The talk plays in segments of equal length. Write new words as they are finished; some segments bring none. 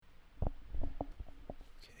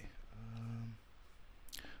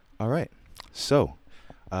All right. So,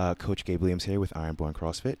 Coach Gabe Williams here with Ironborn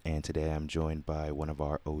CrossFit, and today I'm joined by one of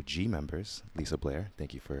our OG members, Lisa Blair.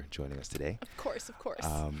 Thank you for joining us today. Of course, of course.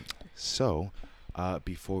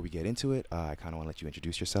 Before we get into it, I kind of want to let you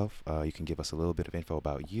introduce yourself. You can give us a little bit of info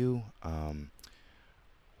about you.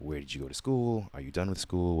 Where did you go to school? Are you done with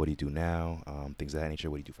school? What do you do now? Things of that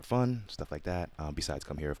nature. What do you do for fun? Stuff like that. Besides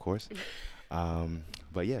come here, of course.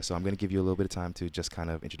 But yeah, so I'm going to give you a little bit of time to just kind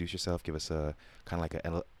of introduce yourself, give us a kind of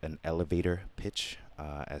like an elevator pitch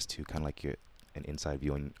as to kind of like an inside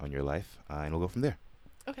view on your life, and we'll go from there.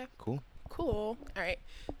 Okay. Cool. Cool. All right.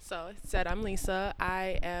 So, I'm Lisa.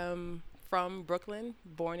 I am from Brooklyn,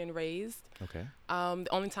 born and raised. Okay. The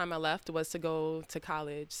only time I left was to go to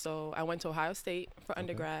college. So I went to Ohio State for Okay.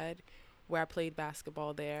 undergrad, where I played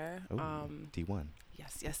basketball there. Oh, D1.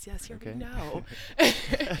 Yes. Here Okay. we know.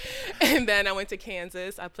 And then I went to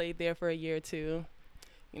Kansas. I played there for a year or two.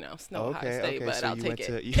 Snow Ohio State, but so I'll you take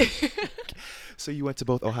went it. So you went to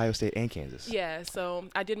both Ohio State and Kansas. Yeah, so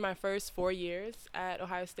I did my first 4 years at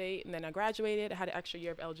Ohio State, and then I graduated. I had an extra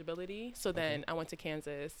year of eligibility. So then I went to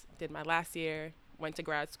Kansas, did my last year, went to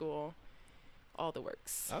grad school, all the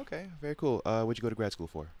works. Okay, very cool. What'd you go to grad school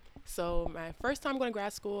for? So my first time going to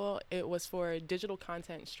grad school, it was for digital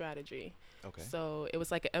content strategy. Okay. So it was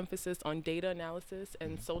like an emphasis on data analysis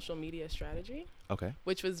and social media strategy, Okay.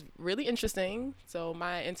 which was really interesting. So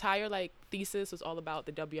my entire thesis was all about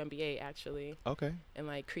the WNBA actually, Okay. and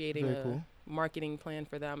creating Very a cool. marketing plan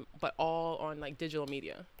for them, but all on digital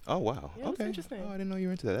media. Oh wow. Yeah, it's okay. interesting. Oh, I didn't know you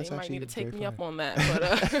were into that. That's They might actually need to take very me up fire. on that,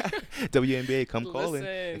 but WNBA, come calling.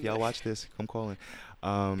 If Listen. y'all watch this, come calling.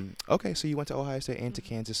 Okay, so you went to Ohio State and to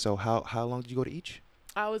Kansas. So how long did you go to each?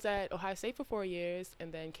 I was at Ohio State for 4 years,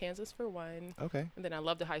 and then Kansas for 1, Okay. and then I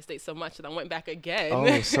loved Ohio State so much that I went back again.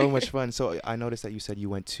 Oh, so much fun. So I noticed that you said you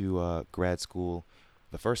went to grad school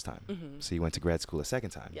the first time. Hmm. So you went to grad school a second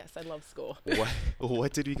time. Yes, I love school.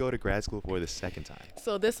 What did we go to grad school for the second time?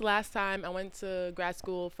 So this last time I went to grad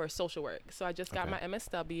school for social work. So I just got Okay. my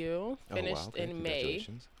MSW, finished Okay. in May.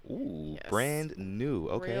 Congratulations. Ooh, Yes. brand new.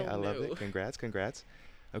 Okay, Real I love new. it. Congrats.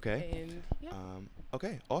 Okay. And yeah,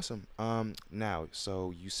 Okay, awesome. Now,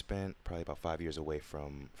 so you spent probably about 5 years away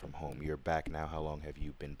from home. You're back now. How long have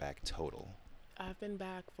you been back total? I've been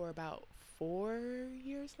back for about 4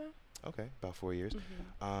 years now. Okay, about 4 years.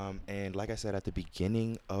 Hmm. And like I said at the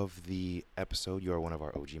beginning of the episode, you are one of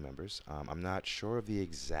our OG members. I'm not sure of the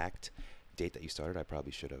exact date that you started. I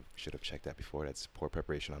probably should have checked that before. That's poor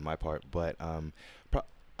preparation on my part. But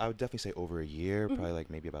I would definitely say over a year, probably like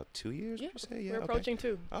maybe about 2 years. Yeah, Would you say? Yeah, we're okay. approaching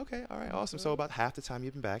 2. Okay, all right, awesome. So about half the time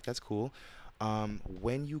you've been back. That's cool.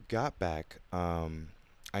 When you got back,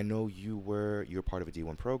 I know you were part of a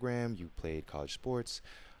D1 program. You played college sports.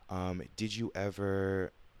 Did you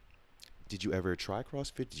ever try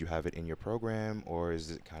CrossFit? Did you have it in your program, or is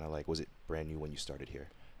it kind of like, was it brand new when you started here?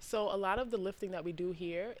 So a lot of the lifting that we do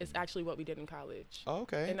here is actually what we did in college. Oh,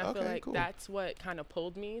 okay. And I feel okay, like cool. that's what kind of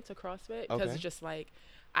pulled me to CrossFit, because Okay. it's just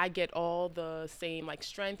I get all the same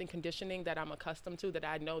strength and conditioning that I'm accustomed to, that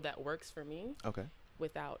I know that works for me Okay.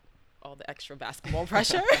 without all the extra basketball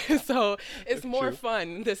pressure. So it's more True.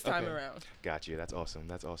 fun this time Okay. around. Got you. That's awesome.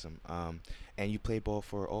 And you played ball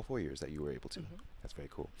for all 4 years that you were able to. Mhm. That's very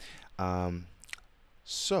cool.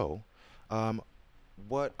 So,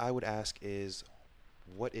 what I would ask is,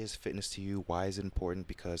 what is fitness to you? Why is it important?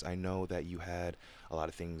 Because I know that you had a lot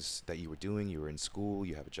of things that you were doing. You were in school.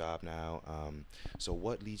 You have a job now. So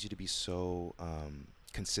what leads you to be so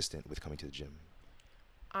consistent with coming to the gym?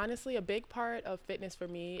 Honestly, a big part of fitness for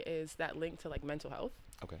me is that link to mental health.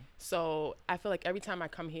 Okay. So I feel like every time I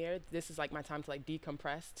come here, this is my time to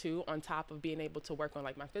decompress too, on top of being able to work on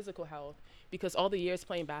my physical health, because all the years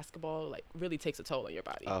playing basketball really takes a toll on your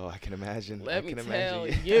body. Oh, I can imagine. Let I me can tell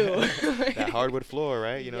imagine. you. That hardwood floor,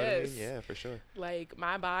 right? You know what I mean? Yes. Yeah, for sure.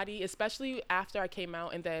 My body, especially after I came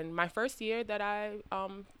out, and then my first year that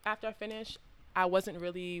after I finished, I wasn't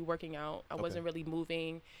really working out. I wasn't really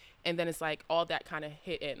moving. And then it's all that kind of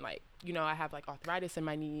hit in, I have arthritis in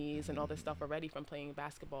my knees and all this stuff already from playing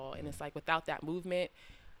basketball. And it's without that movement,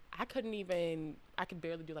 I could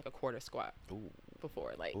barely do a quarter squat Ooh.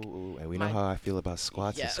 before. Ooh, and we know how I feel about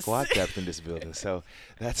squats Yes. and squat depth in this building. So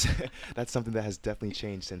that's something that has definitely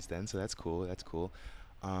changed since then. So that's cool.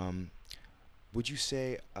 Would you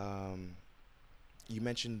say you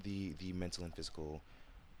mentioned the mental and physical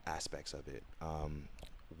aspects of it?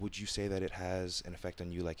 Would you say that it has an effect on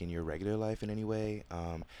you, in your regular life in any way,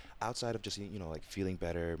 outside of just feeling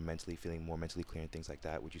better mentally, feeling more mentally clear and things like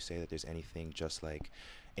that? Would you say that there's anything just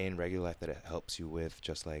in regular life that it helps you with?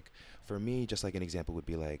 Just for me, just an example would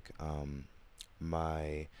be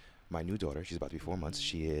my my new daughter, she's about to be 4 months.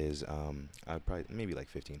 She is probably maybe like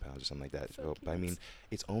 15 pounds or something like that. So But I mean, cute.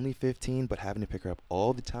 it's only 15, but having to pick her up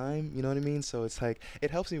all the time, you know what I mean? So it's like it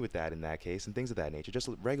helps me with that in that case and things of that nature. Just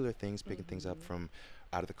regular things, picking things up from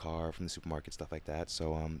out of the car, from the supermarket, stuff like that.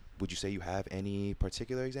 So would you say you have any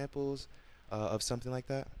particular examples of something like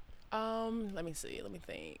that? Let me see. Let me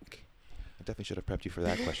think. I definitely should have prepped you for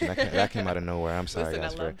that question. That came out of nowhere. I'm sorry, Listen, I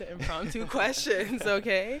guys, for. love the impromptu questions.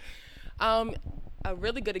 Okay. Um, a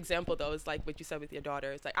really good example though is like what you said with your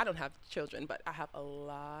daughter. It's like I don't have children, but I have a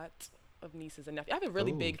lot of nieces and nephews. I have a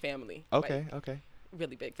really Ooh. big family. Okay, Like, okay.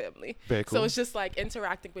 really big family. Very So cool. it's just like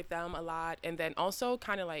interacting with them a lot, and then also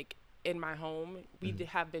kind of like in my home, we Mhm.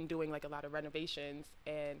 have been doing like a lot of renovations,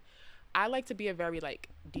 and I like to be a very like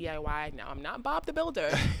DIY. Now I'm not Bob the Builder,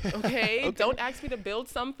 okay? Okay. Don't ask me to build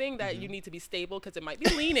something that you Mhm. need to be stable because it might be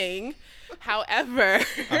leaning. However,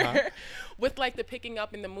 Uh-huh. with like the picking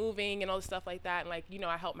up and the moving and all the stuff like that, and like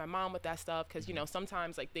I help my mom with that stuff because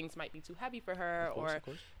sometimes like things might be too heavy for her, Of course, or of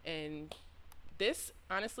course. and this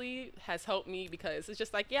honestly has helped me because it's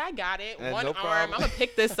just like, yeah, I got it. No One arm. problem. I'm gonna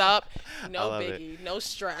pick this up. I No love it. biggie. No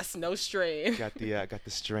stress. No strain. Got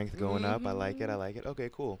the strength going up. I like it. I like it. Okay,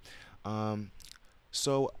 cool. Um,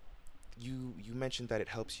 so you mentioned that it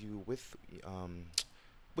helps you with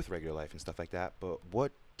regular life and stuff like that. But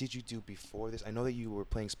what did you do before this? I know that you were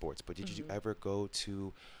playing sports, but did you ever go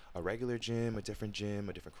to a regular gym, a different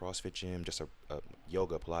CrossFit gym, just a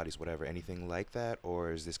yoga, Pilates, whatever, anything like that,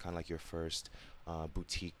 or is this kind of like your first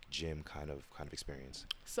boutique gym kind of experience?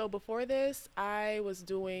 So before this, I was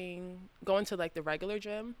going to like the regular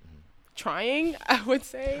gym, Mhm. trying, I would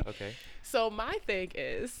say. Okay. So my thing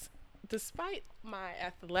is, despite my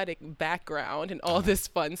athletic background and all this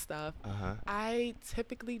fun stuff, Uh-huh. I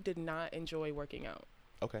typically did not enjoy working out.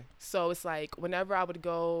 Okay. So it's like whenever I would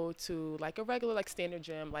go to like a regular like standard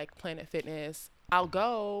gym like Planet Fitness, I'll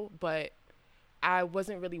go, but I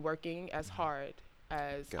wasn't really working as hard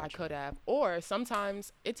as I Gotcha. could have. Or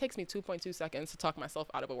sometimes it takes me 2.2 seconds to talk myself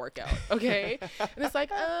out of a workout. Okay. And it's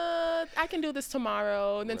like, I can do this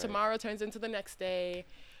tomorrow. And then Right. tomorrow turns into the next day.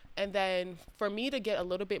 And then for me to get a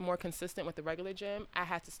little bit more consistent with the regular gym, I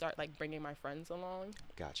had to start like bringing my friends along.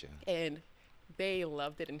 Gotcha. And they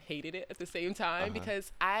loved it and hated it at the same time Uh-huh.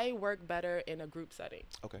 because I work better in a group setting,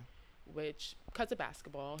 Okay. which because of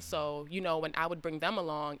basketball. So, when I would bring them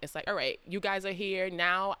along, it's like, all right, you guys are here.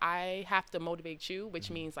 Now I have to motivate you, which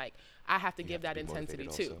means like I have to You give have that to be intensity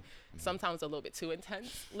motivated too. also. Mhm. Sometimes a little bit too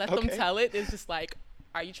intense. Let them Okay. tell it. It's just like,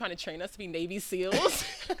 are you trying to train us to be Navy SEALs?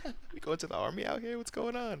 We going to the army out here? What's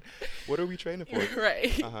going on? What are we training for?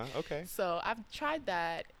 Right. Uh-huh. Okay. So I've tried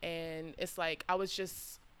that, and it's like I was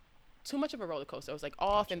just too much of a roller coaster. I was like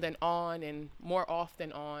off Gotcha. and then on and more off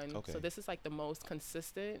than on. Okay. So this is like the most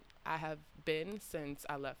consistent I have been since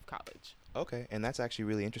I left college. Okay, and that's actually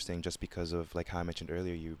really interesting just because of like how I mentioned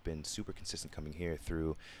earlier, you've been super consistent coming here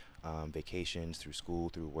through vacations, through school,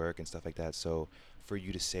 through work and stuff like that. So for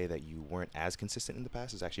you to say that you weren't as consistent in the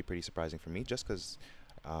past is actually pretty surprising for me just because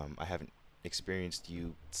I haven't experienced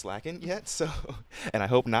you slacking yet. So, and I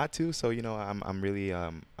hope not to. So, I'm really,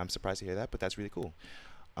 I'm surprised to hear that, but that's really cool.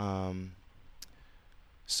 Um,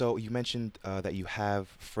 so you mentioned that you have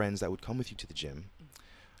friends that would come with you to the gym.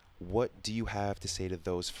 What do you have to say to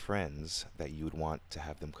those friends that you would want to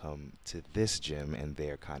have them come to this gym and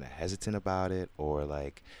they're kind of hesitant about it or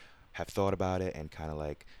like have thought about it and kind of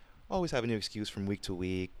like always have a new excuse from week to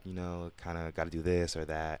week, kind of got to do this or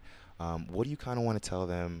that. What do you kind of want to tell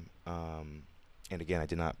them? And again, I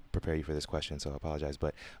did not prepare you for this question, so I apologize.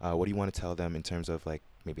 But what do you want to tell them in terms of like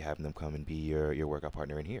maybe having them come and be your workout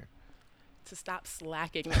partner in here? To stop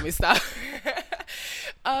slacking. Let me stop.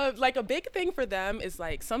 Like a big thing for them is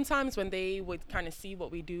like sometimes when they would kind of see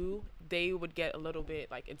what we do, they would get a little bit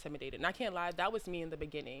like intimidated. And I can't lie, that was me in the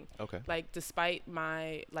beginning. Okay. Like despite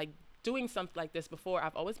my like doing something like this before,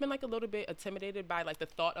 I've always been like a little bit intimidated by like the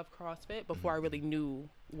thought of CrossFit before I really knew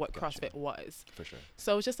what Gotcha. CrossFit was. For sure.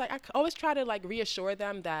 So it's just like always try to like reassure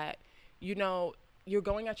them that you're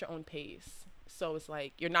going at your own pace. So it's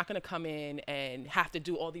like you're not gonna come in and have to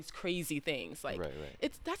do all these crazy things. Like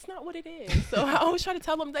Right. that's not what it is. So I always try to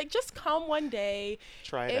tell them like just come one day.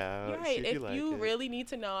 Try it out. Right. See if If you like you it. really need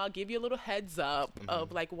to know, I'll give you a little heads up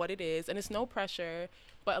of like what it is, and it's no pressure.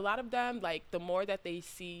 But a lot of them like the more that they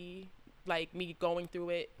see like me going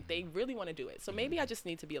through it, they really want to do it. So maybe I just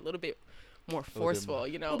need to be a little bit more forceful.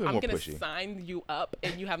 little bit I'm more gonna pushy. sign you up,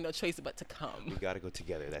 and you have no choice but to We come. got to go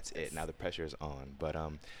together. That's it. Now the pressure is on. But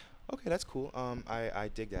okay, that's cool. I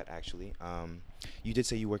dig that actually. You did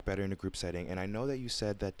say you work better in a group setting, and I know that you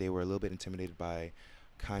said that they were a little bit intimidated by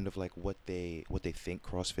kind of like what they think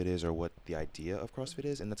CrossFit is or what the idea of CrossFit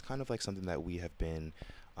is, and that's kind of like something that we have been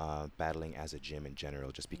battling as a gym in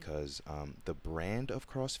general, just because the brand of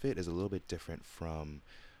CrossFit is a little bit different from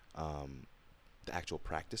um, the actual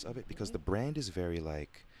practice of it, because the brand is very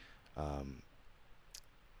like, um,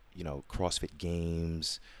 CrossFit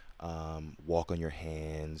games, walk on your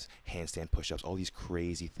hands, handstand push-ups, all these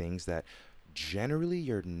crazy things that generally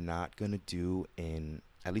you're not gonna do in,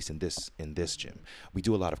 at least in this gym. We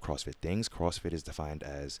do a lot of CrossFit things. CrossFit is defined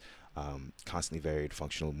as constantly varied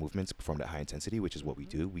functional movements performed at high intensity, which is what we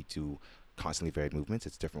do. We do constantly varied movements.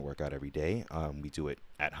 It's different workout every day. We do it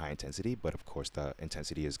at high intensity, but of course the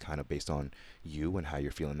intensity is kind of based on you and how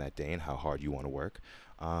you're feeling that day and how hard you want to work.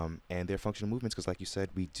 And they're functional movements because, like you said,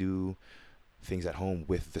 we do things at home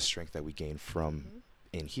with the strength that we gain from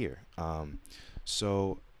in here.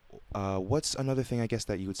 So what's another thing, I guess,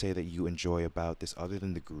 that you would say that you enjoy about this other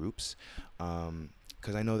than the groups?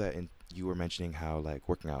 Because I know that you were mentioning how like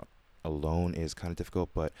working out alone is kind of difficult,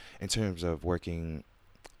 but in terms of working,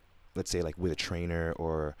 let's say like with a trainer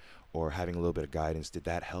or having a little bit of guidance, did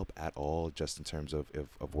that help at all, just in terms of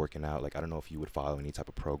working out? Like, I don't know if you would follow any type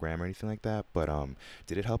of program or anything like that, but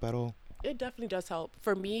did it help at all? It definitely does help.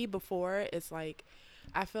 For me, before, it's like,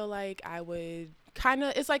 I feel like I would kind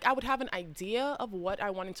of, it's like I would have an idea of what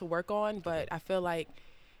I wanted to work on, but I feel like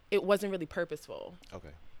it wasn't really purposeful. Okay.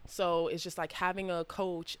 So it's just like having a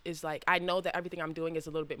coach is like, I know that everything I'm doing is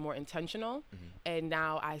a little bit more intentional. And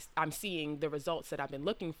now I'm seeing the results that I've been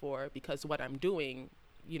looking for, because what I'm doing,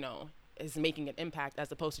 is making an impact,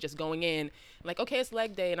 as opposed to just going in like, okay, it's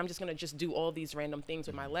leg day and I'm just going to just do all these random things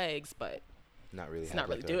with my legs, but Not really. it's Have not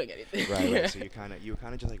really like doing anything. right, right. So you were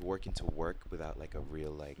kind of just like working to work without like a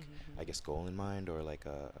real like, I guess, goal in mind, or like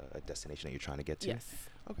a destination that you're trying to get to. Yes.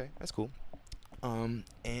 Okay, that's cool.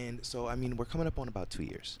 And so I mean, we're coming up on about 2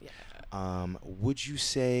 years. Yeah. Would you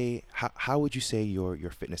say, how would you say your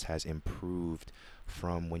fitness has improved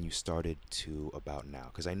from when you started to about now?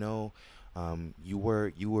 Because I know you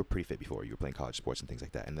were pretty fit before. You were playing college sports and things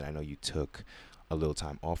like that, and then I know you took a little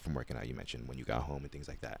time off from working out. You mentioned when you got home and things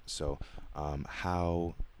like that. So,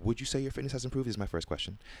 how would you say your fitness has improved? Is my first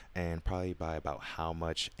question, and probably by about how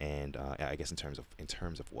much? And I guess in terms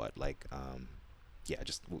of what, like, yeah,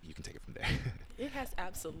 just you can take it from there. It has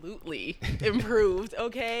absolutely improved,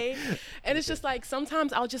 okay? And it's just like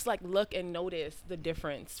sometimes I'll just like look and notice the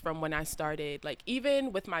difference from when I started. Like,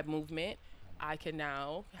 even with my movement, I can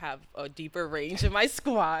now have a deeper range in my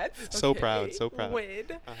squats. So proud, so proud.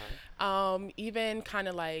 With even kind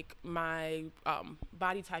of like my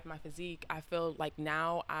body type, my physique, I feel like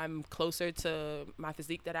now I'm closer to my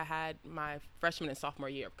physique that I had my freshman and sophomore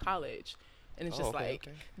year of college. And it's just like,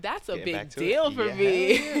 that's a Getting big back to deal it. for Yeah,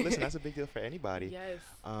 me. hell yeah. Listen, that's a big deal for anybody. Yes.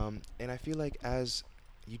 And I feel like, as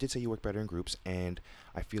you did say, you work better in groups, and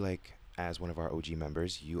I feel like as one of our OG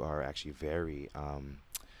members, you are actually very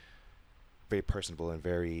very personable and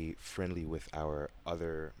very friendly with our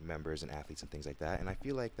other members and athletes and things like that. And I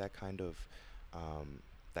feel like that kind of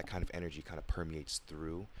energy kind of permeates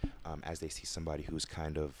through, as they see somebody who's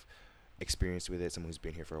kind of experienced with it, someone who's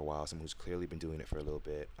been here for a while, someone who's clearly been doing it for a little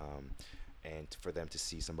bit, and for them to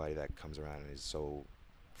see somebody that comes around and is so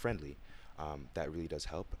friendly, that really does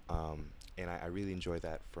help. And I really enjoy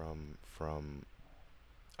that from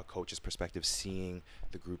a coach's perspective, seeing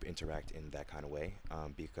the group interact in that kind of way,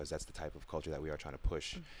 because that's the type of culture that we are trying to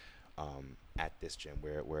push at this gym,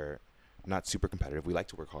 where we're not super competitive. We like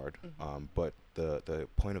to work hard, but the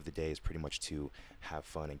point of the day is pretty much to have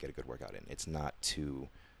fun and get a good workout in. It's not to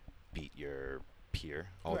beat your peer,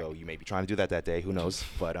 although Right. you may be trying to do that day, who knows,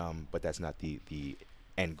 but that's not the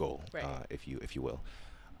end goal, Right. if you will.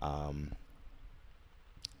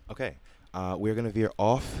 Okay, we're gonna veer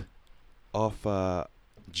off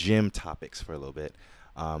gym topics for a little bit.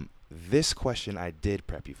 This question I did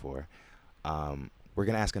prep you for. We're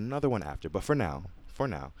gonna ask another one after, but for now,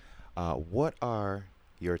 what are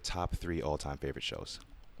your top 3 all-time favorite shows?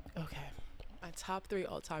 Okay. My top 3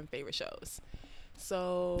 all-time favorite shows.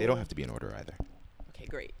 So They don't have to be in order either. Okay,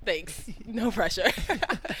 great. Thanks. No pressure.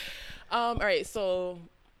 All right. So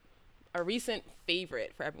a recent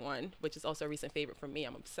favorite for everyone, which is also a recent favorite for me.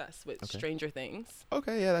 I'm obsessed with Okay. Stranger Things.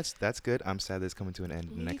 Okay, yeah, that's good. I'm sad that it's coming to an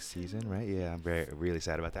end Me next too. season, right? Yeah, I'm really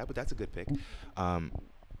sad about that, but that's a good pick.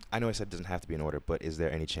 I know I said it doesn't have to be in order, but is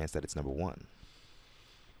there any chance that it's number 1?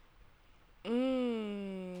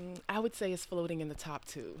 I would say it's floating in the top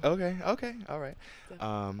 2. Okay, all right.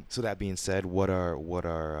 Definitely. So that being said, what are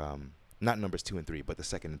not numbers 2 and 3, but the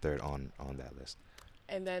second and third on that list?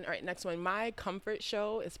 And then, all right, next one. My comfort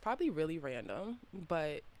show is probably really random,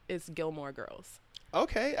 but it's Gilmore Girls.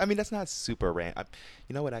 Okay, I mean that's not super random.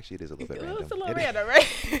 You know what? Actually, it is a little bit It's random. a little random, right?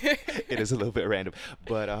 It is a little bit random,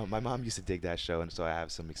 but my mom used to dig that show, and so I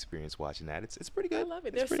have some experience watching that. It's pretty I good. love it.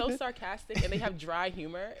 It's They're pretty so good. sarcastic and they have dry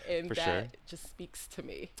humor, and For sure. that just speaks to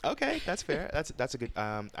me. Okay, that's fair. That's a good.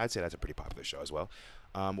 I'd say that's a pretty popular show as well.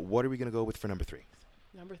 What are we gonna go with for number three?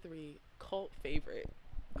 Number three, cult favorite,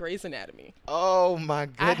 Grey's Anatomy. Oh my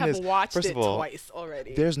I have goodness! watched First it of all, twice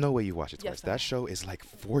already. there's no way you watch it twice. Yes, I That have. show is like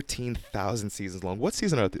 14,000 seasons long. What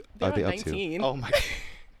season are They're they on up to? 19. Oh my!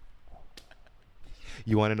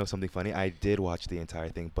 You want to know something funny? I did watch the entire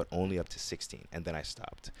thing, but only up to 16, and then I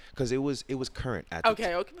stopped because it was current at the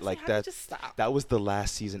Okay, okay. like How did that. you just stop? That was the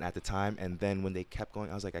last season at the time, and then when they kept going,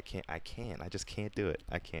 I was like, I just can't do it.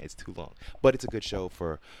 I can't. It's too long. But it's a good show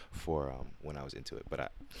for when I was into it.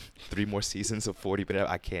 But 3 more seasons of 40, but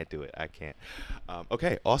I can't do it. I can't.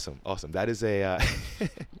 Okay, awesome. That is a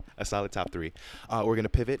a solid top three. We're gonna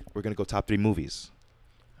pivot. We're gonna go top three movies.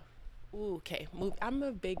 Ooh, okay. I'm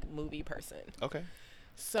a big movie person. Okay.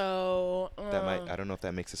 So That might. I don't know if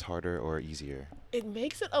that makes this harder or easier. it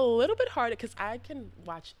makes it a little bit harder because I can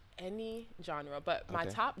watch any genre, but my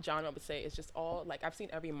Okay. top genre I would say is just all like I've seen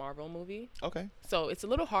every Marvel movie. Okay. So it's a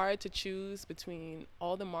little hard to choose between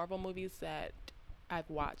all the Marvel movies that I've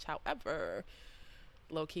watched. However,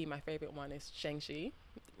 low key, my favorite one is Shang-Chi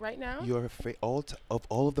right now. Your of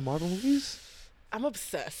all of the Marvel movies? I'm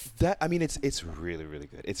obsessed. That I mean, it's really really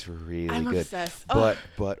good. It's really I'm good. obsessed. But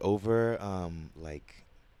over like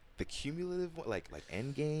the cumulative like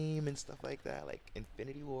Endgame and stuff like that, like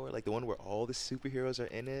Infinity War, like the one where all the superheroes are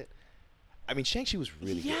in it. I mean, Shang-Chi was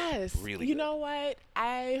really yes. good. Really you good. know what?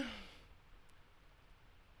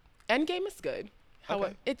 Endgame is good. However,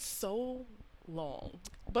 Okay. it's so long.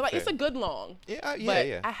 But like it's Fair. a good long. Yeah, But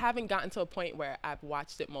yeah. I haven't gotten to a point where I've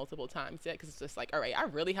watched it multiple times yet because it's just like, all right, I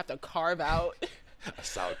really have to carve out A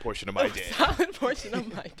solid portion of a my day. solid portion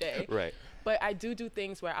of my day. Right. But I do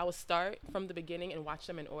things where I will start from the beginning and watch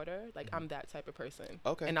them in order. Like I'm that type of person.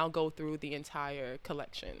 Okay. And I'll go through the entire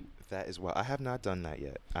collection. That is well. I have not done that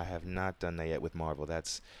yet. I have not done that yet with Marvel.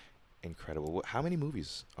 That's incredible. How many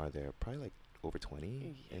movies are there? Probably like over 20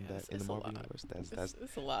 in Yes, the it's a Marvel lot. universe.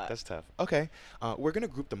 It's a lot. That's tough. Okay, we're gonna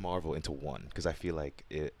group the Marvel into one because I feel like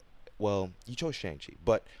it. Well, you chose Shang-Chi,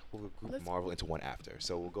 but we'll group Let's- Marvel into one after.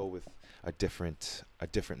 So we'll go with a different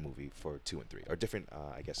movie for 2 and 3, or different,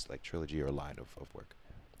 I guess, like trilogy or line of work.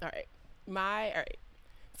 All right. All right.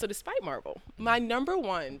 So despite Marvel, my number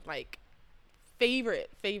one like favorite.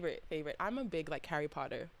 I'm a big like Harry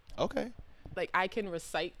Potter. Okay. Like I can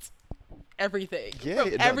recite everything Yeah, from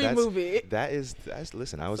no, every that's- movie. Listen.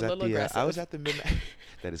 Listen, I was a at little the I aggressive. was at the midnight.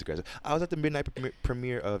 That is aggressive. I was at the midnight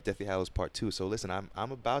premiere of Deathly Hallows Part 2. So listen, I'm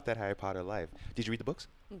about that Harry Potter life. Did you read the books?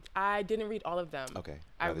 I didn't read all of them. Okay.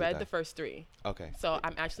 I rather read die. the first 3. Okay. So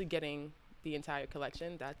I'm actually getting the entire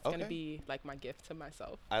collection. That's Okay. gonna be like my gift to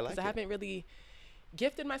myself. I like I it. haven't really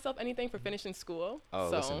gifted myself anything for finishing school.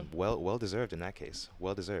 Oh, so listen, well deserved in that case.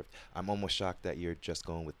 Well deserved. I'm almost shocked that you're just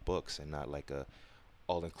going with books and not like a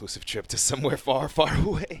all-inclusive trip to somewhere far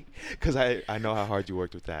away, because I know how hard you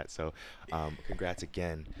worked with that. So, congrats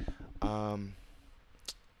again.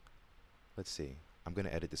 Let's see. I'm gonna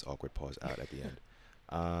edit this awkward pause out at the end.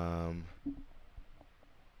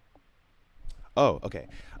 Oh, okay.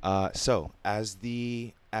 So as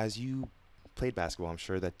you played basketball, I'm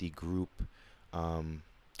sure that the group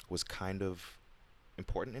was kind of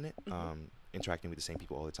important in it, interacting with the same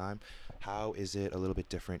people all the time. How is it a little bit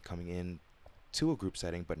different coming in to a group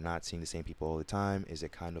setting but not seeing the same people all the time? Is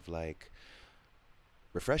it kind of like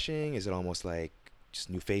refreshing? Is it almost like just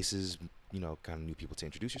new faces, kind of new people to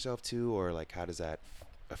introduce yourself to? Or like how does that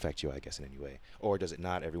affect you, I guess, in any way? Or does it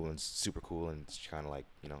not? Everyone's super cool and it's kind of like,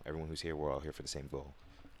 everyone who's here, we're all here for the same goal.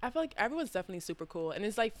 I feel like everyone's definitely super cool. And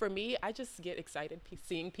it's like, for me, I just get excited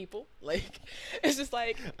seeing people. Like, it's just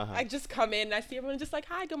like, I just come in and I see everyone just like,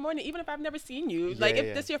 hi, good morning. Even if I've never seen you. Like,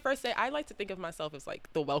 if this is your first day, I like to think of myself as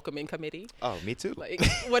like the welcoming committee. Oh, me too. Like,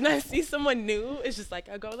 when I see someone new, it's just like,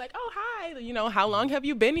 I go like, oh, hi, how long have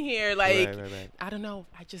you been here? Like, Right. I don't know.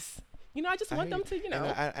 I just want them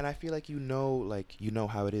to, And I feel like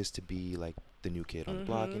how it is to be like the new kid on the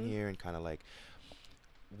block in here, and kind of like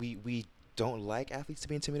we don't like athletes to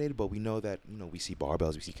be intimidated, but we know that we see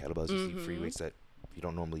barbells, we see kettlebells, we see free weights that you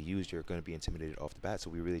don't normally use. You're going to be intimidated off the bat, so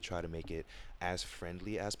we really try to make it as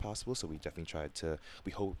friendly as possible. So we definitely tried to.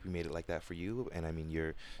 We hope we made it like that for you, and I mean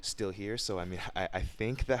you're still here, so I mean I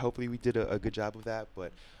think that hopefully we did a good job of that,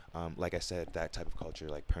 but. Like I said, that type of culture,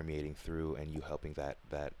 like permeating through, and you helping that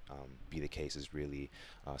be the case, is really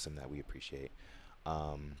something that we appreciate.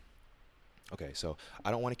 Okay, so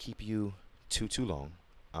I don't want to keep you too long.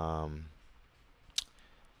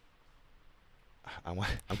 I'm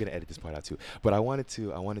gonna edit this part out too. But I wanted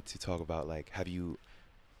to talk about like,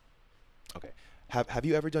 okay, have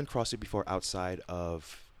you ever done CrossFit before outside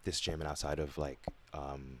of this gym and outside of like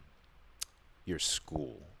um your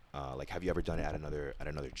school? Like, have you ever done it at another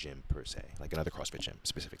gym per se, like another CrossFit gym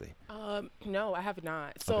specifically? No, I have not.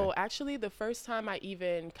 Okay. So actually, the first time I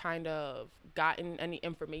even kind of gotten any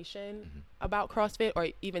information Mhm. about CrossFit or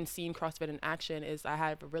even seen CrossFit in action is I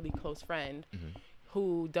have a really close friend Mhm.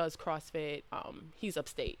 who does CrossFit. He's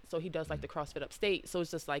upstate, so he does like Mhm. the CrossFit upstate. So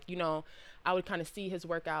it's just like, I would kind of see his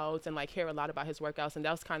workouts and like hear a lot about his workouts, and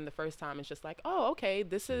that was kind of the first time. It's just like, oh, okay,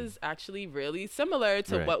 this Mhm. is actually really similar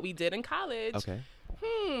to Right. what we did in college. Okay.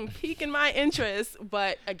 Piquing my interest.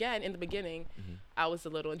 But again, in the beginning, Mhm. I was a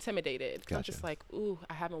little intimidated because I'm Gotcha. just like, ooh,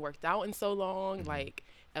 I haven't worked out in so long. Mhm. Like,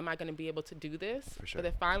 am I going to be able to do this? For sure. But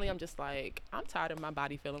then finally, I'm just like, I'm tired of my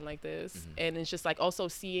body feeling like this. Mhm. And it's just like also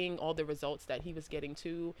seeing all the results that he was getting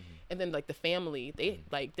to. Mhm. And then like the family, they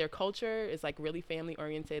Mhm. like their culture is like really family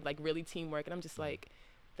oriented, like really teamwork. And I'm just Mhm. like,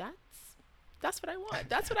 that's. That's what I want.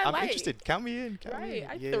 That's what I I'm like. interested. Count me in. Count me Right. in.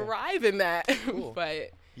 I Yeah. thrive in that. Cool.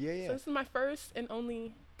 But Yeah, yeah. so this is my first and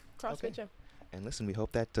only CrossFit Okay. gym. And listen, we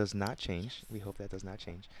hope that does not change. We hope that does not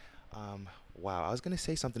change. Wow, I was gonna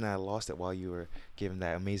say something and I lost it while you were giving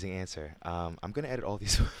that amazing answer. I'm gonna edit all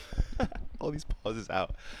these all these pauses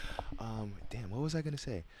out. Damn, what was I gonna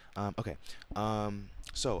say? Okay.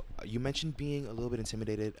 So you mentioned being a little bit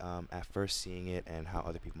intimidated at first seeing it and how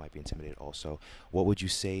other people might be intimidated also. What would you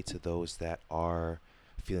say to those that are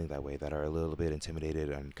feeling that way, that are a little bit intimidated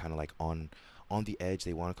and kind of like on the edge?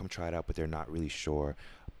 They want to come try it out, but they're not really sure.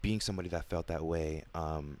 Being somebody that felt that way,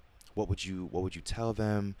 what would you tell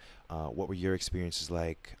them? What were your experiences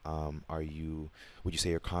like? Would you say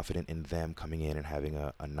you're confident in them coming in and having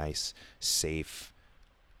a nice, safe,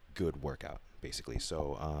 good workout, basically?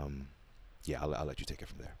 So, yeah, I'll let you take it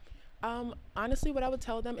from there. Honestly, what I would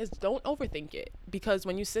tell them is don't overthink it, because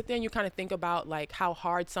when you sit there and you kind of think about like how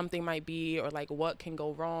hard something might be or like what can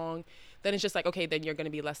go wrong, then it's just like, okay, then you're going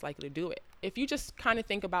to be less likely to do it. If you just kind of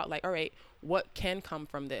think about like, all right, what can come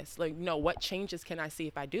from this? Like, what changes can I see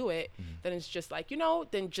if I do it? Mhm. Then it's just like,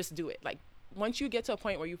 then just do it. Like once you get to a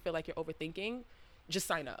point where you feel like you're overthinking, just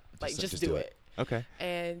sign up. Like just do it. Okay.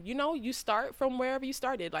 And you start from wherever you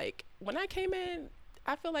started. Like when I came in,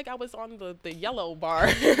 I feel like I was on the yellow bar.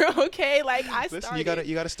 Okay, like I started. Listen,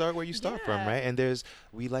 you gotta start where you start from, Yeah. right? And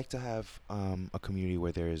we like to have a community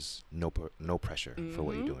where there's no pressure for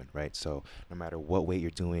what you're doing, right? So no matter what weight you're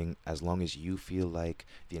doing, as long as you feel like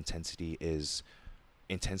the intensity is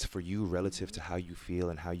intense for you relative to how you feel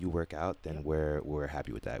and how you work out, then Yep. we're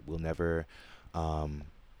happy with that. We'll never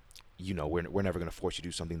we're never going to force you to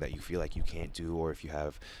do something that you feel like you can't do, or if you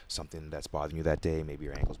have something that's bothering you that day, maybe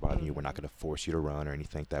your ankle's bothering you, we're not going to force you to run or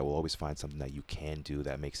anything like that. We'll always find something that you can do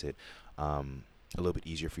that makes it a little bit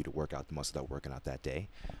easier for you to work out the muscle that working out that day.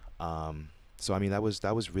 So I mean, that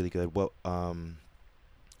was really good. Well,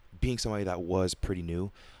 being somebody that was pretty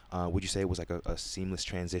new, would you say it was like a seamless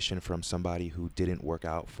transition from somebody who didn't work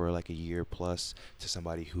out for like a year plus to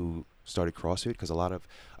somebody who started CrossFit? Because a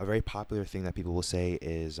very popular thing that people will say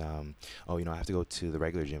is, oh, I have to go to the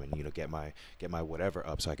regular gym and get my whatever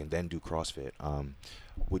up so I can then do CrossFit.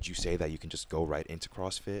 Would you say that you can just go right into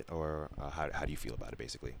CrossFit, or how do you feel about it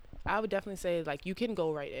basically? I would definitely say like you can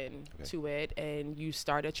go right in Okay. to it, and you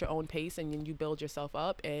start at your own pace and then you build yourself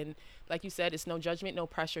up. And like you said, it's no judgment, no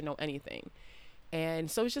pressure, no anything.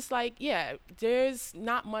 And so it's just like, yeah, there's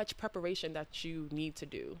not much preparation that you need to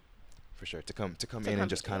do. For sure, to come To in come and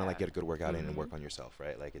just kind of yeah. like get a good workout in and Mhm. work on yourself,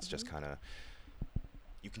 right? Like it's just Mhm. kind of,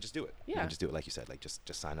 you can just do it. You Yeah. can just do it, like you said, like just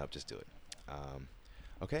sign up, just do it.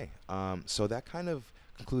 Okay. So that kind of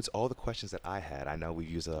concludes all the questions that I had. I know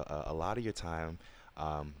we've used a lot of your time.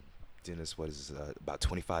 Doing this, about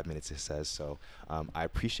 25 minutes, it says. So I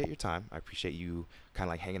appreciate your time. I appreciate you kind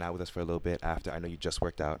of like hanging out with us for a little bit after. I know you just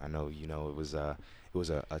worked out. I know it was a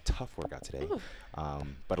tough workout today, Ooh.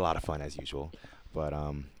 but a lot of fun as usual.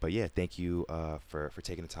 But yeah, thank you for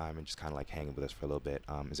taking the time and just kind of like hanging with us for a little bit.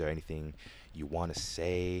 Is there anything you want to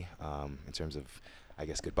say in terms of, I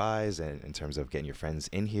guess, goodbyes, and in terms of getting your friends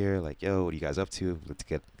in here? Like, yo, what are you guys up to? Let's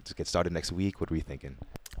get started next week. What are we thinking?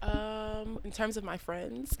 In terms of my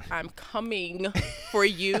friends, I'm coming for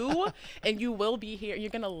you, and you will be here. You're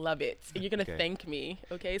gonna love it, and you're gonna Okay. thank me.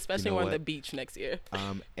 Okay, especially know when we're on what? the beach next year.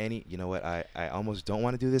 You know what? I almost don't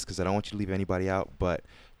want to do this because I don't want you to leave anybody out, but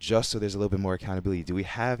just so there's a little bit more accountability, do we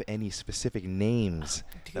have any specific names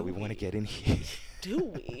that we want to get in here? Do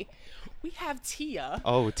we? We have Tia.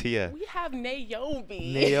 Oh, Tia. We have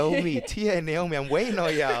Naomi. Naomi, Tia and Naomi. I'm waiting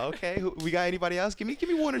on y'all. Okay, we got anybody else? Give me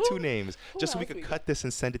one or two names, who just so we else could we cut this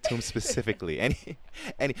and send it to him specifically.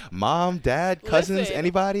 Any mom, dad, cousins, Listen,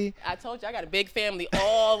 anybody? I told you I got a big family.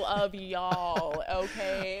 All of y'all.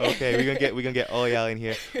 Okay. Okay, we're gonna get all y'all in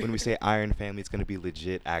here. When we say Iron Family, it's gonna be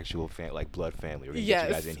legit, actual like blood family. We're gonna get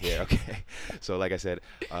you guys in here. Okay. So like I said,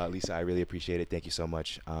 Lisa, I really appreciate it. Thank you so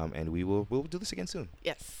much. And we'll do this again soon.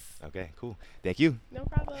 Yes. Okay, cool. Thank you. No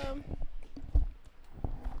problem.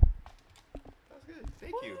 That was good.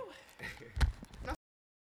 Thank you.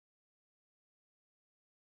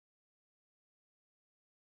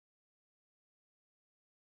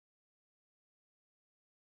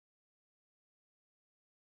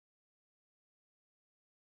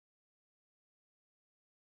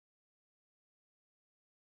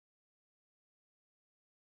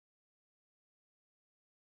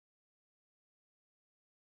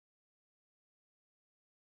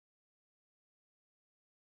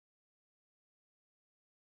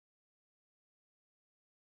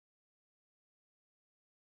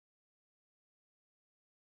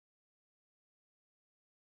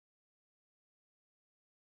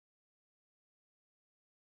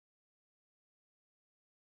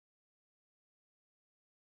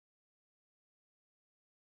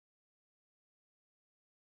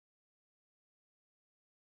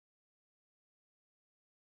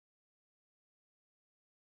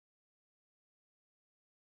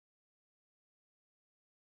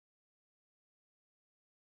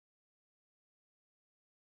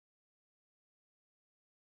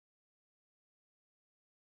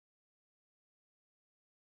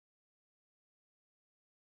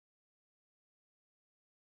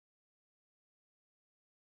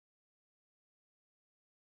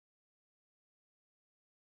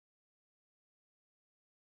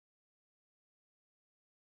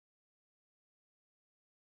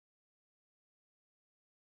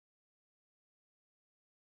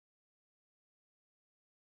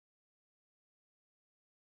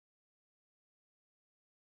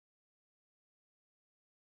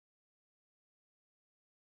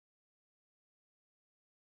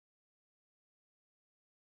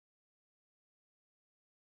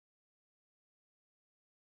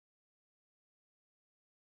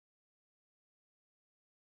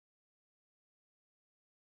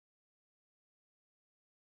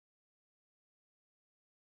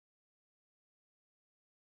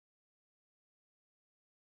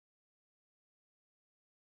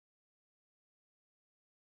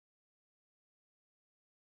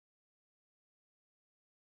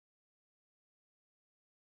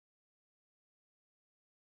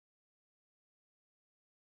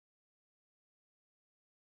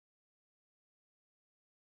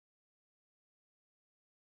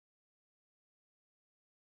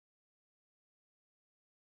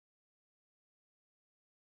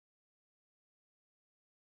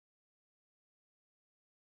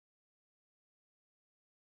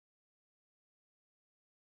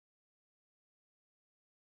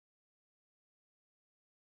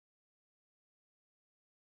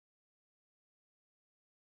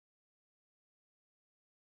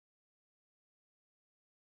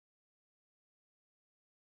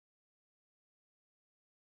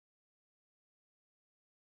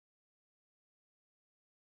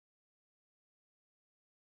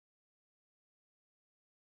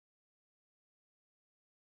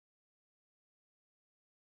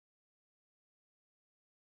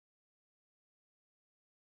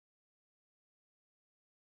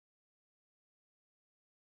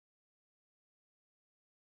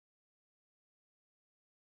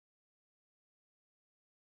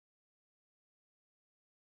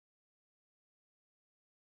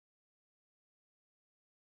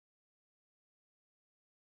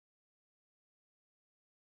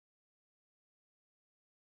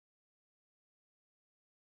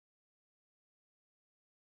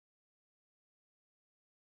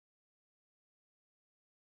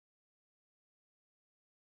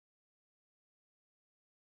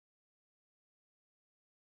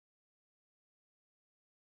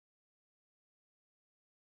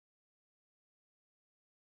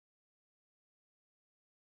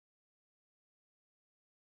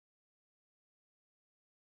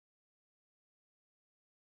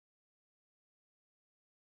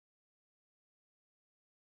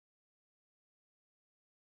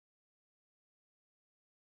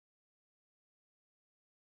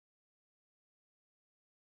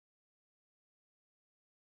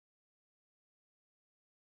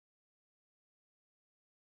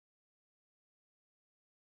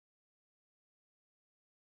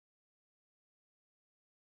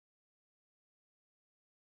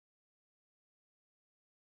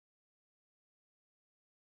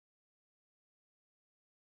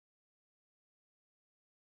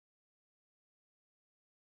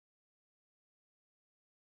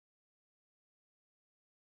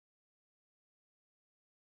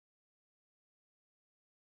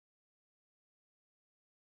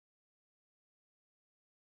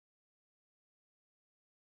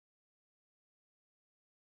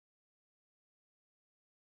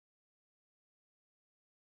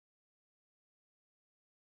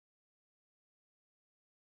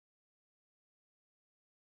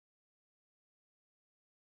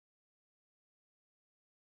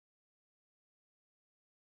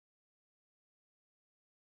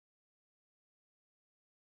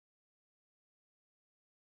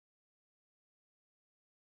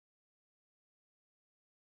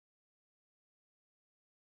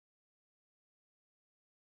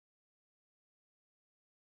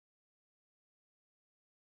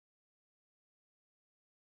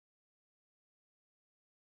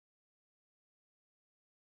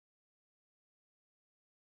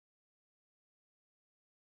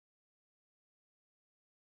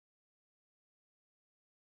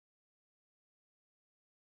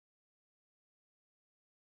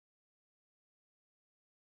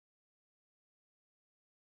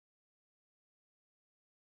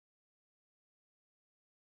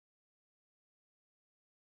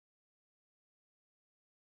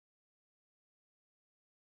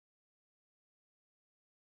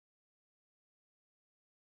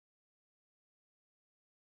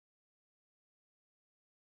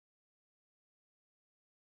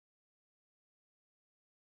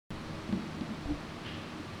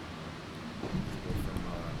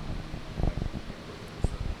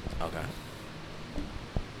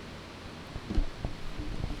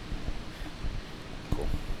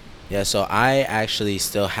 Yeah, so I actually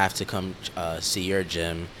still have to come see your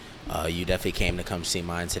gym. You definitely came to come see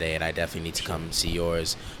mine today, and I definitely need to come see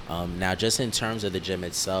yours. Now, just in terms of the gym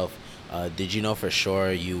itself, did you know for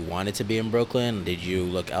sure you wanted to be in Brooklyn? Did you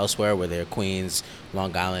look elsewhere? Were there Queens,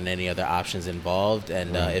 Long Island, any other options involved?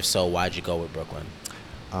 And if so, why'd you go with Brooklyn?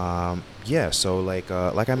 Yeah, so like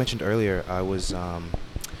I mentioned earlier, I was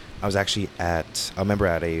actually a member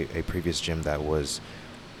at a previous gym that was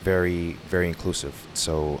very, very inclusive.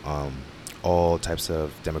 So all types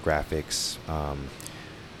of demographics,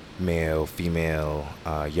 male, female,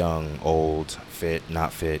 young, old, fit,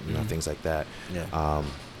 not fit, things like that. Yeah.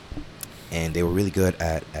 And they were really good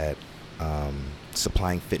at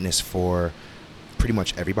supplying fitness for pretty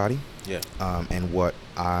much everybody. Yeah. And what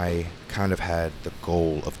I kind of had the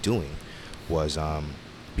goal of doing was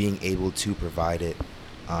being able to provide it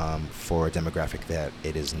for a demographic that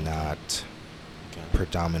it is not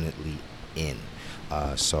predominantly in.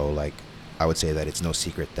 So like I would say that it's no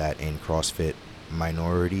secret that in CrossFit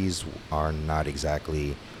minorities are not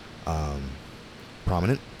exactly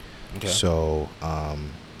prominent. Okay. So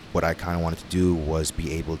what I kind of wanted to do was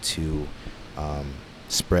be able to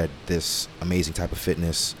spread this amazing type of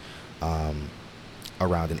fitness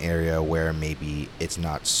around an area where maybe it's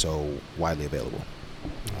not so widely available.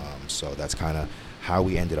 So that's kind of how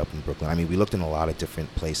we ended up in Brooklyn. I mean, we looked in a lot of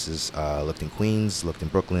different places. Looked in Queens, looked in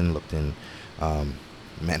Brooklyn, looked in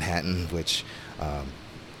Manhattan, which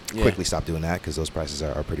quickly stopped doing that because those prices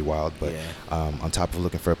are pretty wild. But on top of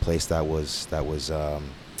looking for a place that was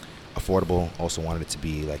affordable, also wanted it to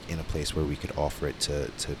be like in a place where we could offer it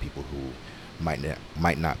to people who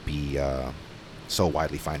might not be so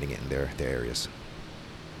widely finding it in their areas.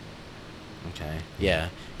 Okay. Yeah.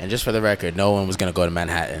 And just for the record, no one was gonna go to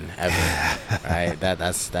Manhattan ever, right?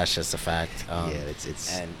 That's just a fact.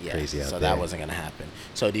 It's and crazy out so there. that wasn't gonna happen.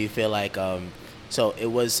 So do you feel like so it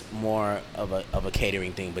was more of a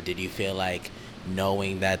catering thing, but did you feel like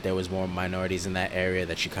knowing that there was more minorities in that area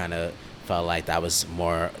that you kind of felt like that was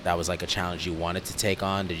like a challenge you wanted to take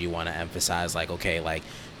on? Did you want to emphasize like, okay, like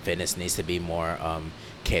fitness needs to be more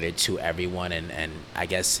catered to everyone, and I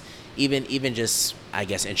guess even just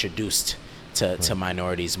introduced to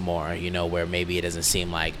minorities more, where maybe it doesn't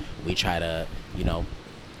seem like we try to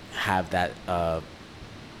have that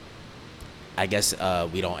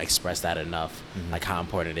we don't express that enough, like how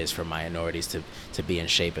important it is for minorities to be in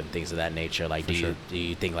shape and things of that nature. Like do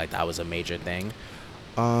you think like that was a major thing?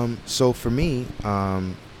 So for me,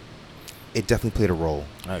 it definitely played a role.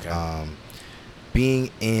 Okay.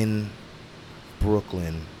 Being in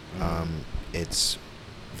Brooklyn, it's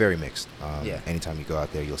very mixed. Anytime you go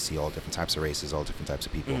out there, you'll see all different types of races, all different types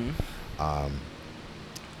of people.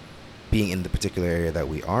 Being in the particular area that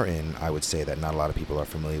we are in, I would say that not a lot of people are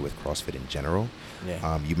familiar with CrossFit in general.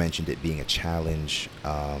 Yeah. You mentioned it being a challenge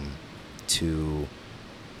to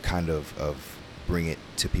kind of bring it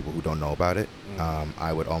to people who don't know about it.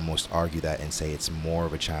 I would almost argue that and say it's more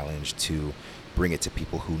of a challenge to bring it to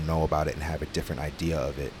people who know about it and have a different idea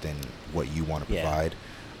of it than what you want to provide.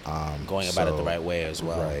 Going about it the right way as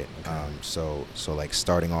well. Right. Okay. So like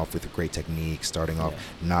starting off with a great technique, starting off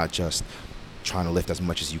not just trying to lift as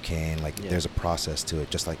much as you can. Like there's a process to it,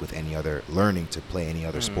 just like with any other learning to play any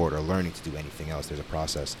other sport or learning to do anything else. There's a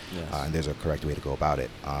process, and there's a correct way to go about it.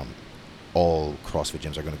 All CrossFit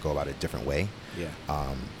gyms are going to go about it a different way.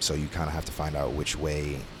 Yeah. So you kind of have to find out which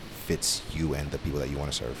way fits you and the people that you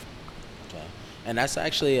want to serve. Okay. And that's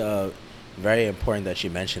actually very important that you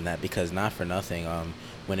mentioned that, because not for nothing,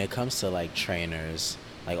 when it comes to like trainers,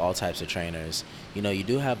 like all types of trainers, you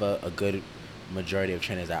do have a good majority of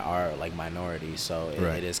trainers that are like minorities. So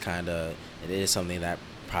it is something that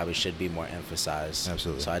probably should be more emphasized.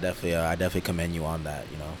 Absolutely. So I definitely commend you on that.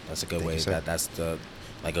 That's a good way. That's the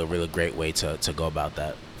like a really great way to go about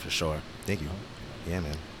that for sure. Thank you. Yeah,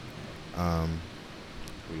 man. Where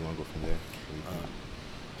do you want to go from there?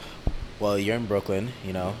 Well, you're in Brooklyn,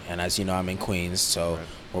 and as you know, I'm in Queens, so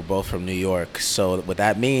we're both from New York. So what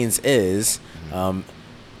that means is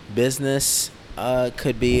business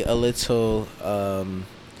could be a little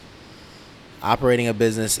operating a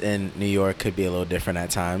business in New York could be a little different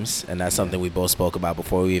at times, and that's something we both spoke about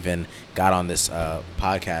before we even got on this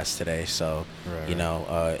podcast today. So,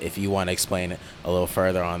 if you want to explain a little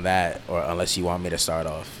further on that, or unless you want me to start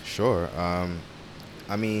off. Sure.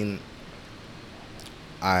 I mean,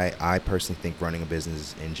 I personally think running a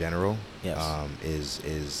business in general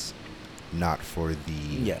is not for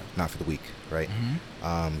the weak, right?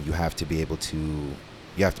 You have to be able to,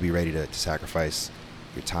 you have to be ready to sacrifice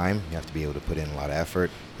your time. You have to be able to put in a lot of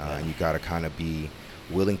effort, and you got to kind of be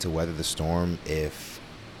willing to weather the storm if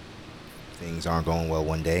things aren't going well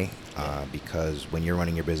one day, because when you're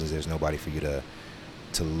running your business, there's nobody for you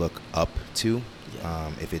to look up to.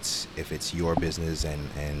 If it's your business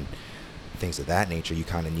and things of that nature, you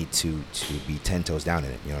kind of need to be 10 toes down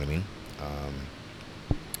in it. You know what I mean?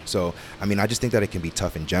 So, I mean, I just think that it can be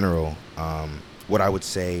tough in general. What I would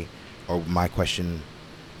say, or my question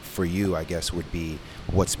for you, I guess, would be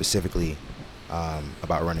what specifically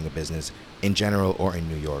about running a business in general or in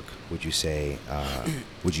New York would you say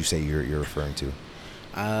you're referring to?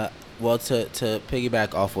 Well, to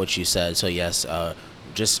piggyback off what you said, so yes,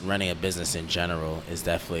 just running a business in general is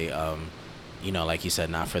definitely, like you said,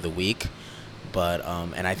 not for the weak, but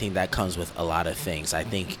and I think that comes with a lot of things. I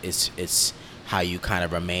think it's how you kind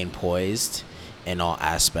of remain poised in all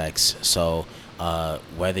aspects. So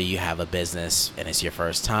whether you have a business and it's your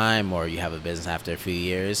first time, or you have a business after a few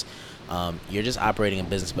years, you're just operating a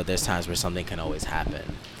business, but there's times where something can always happen.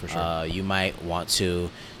 For sure. You might want to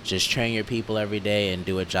just train your people every day and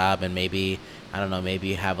do a job, and maybe, I don't know, maybe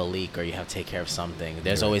you have a leak or you have to take care of something.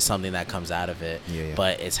 There's always something that comes out of it,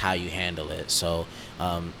 but it's how you handle it. So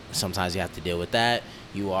sometimes you have to deal with that.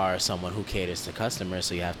 You are someone who caters to customers,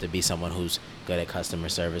 so you have to be someone who's good at customer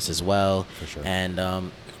service as well. For sure.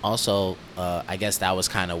 And also, I guess that was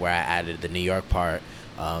kind of where I added the New York part,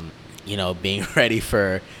 being ready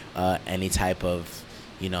for any type of,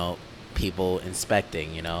 people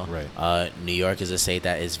inspecting, Right. New York is a state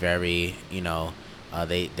that is very,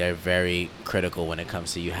 they're very critical when it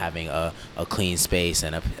comes to you having a clean space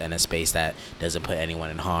and a space that doesn't put anyone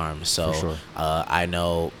in harm. So For sure. I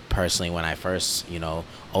know personally when I first,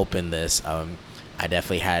 opened this, I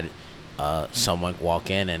definitely had someone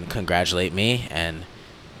walk in and congratulate me, and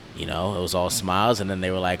it was all smiles, and then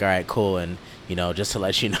they were like, all right, cool, and just to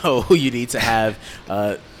let you know, you need to have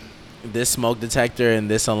this smoke detector and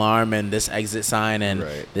this alarm and this exit sign and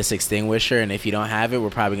this extinguisher, and if you don't have it, we're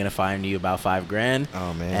probably going to fine you about $5,000.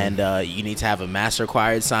 Oh man. And you need to have a mask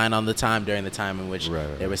required sign on the time during the time in which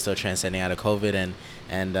they were still transcending out of COVID,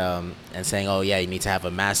 and saying, oh yeah, you need to have a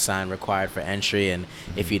mask sign required for entry, and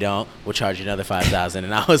if you don't, we'll charge you another $5,000.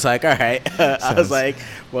 And I was like, all right. I was like,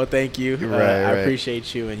 well, thank you. I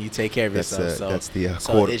appreciate you, and you take care of yourself.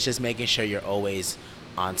 So it's just making sure you're always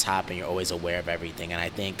on top and you're always aware of everything. And I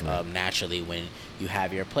think naturally when you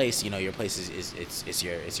have your place, your place is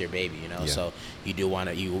your baby, so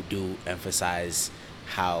you do emphasize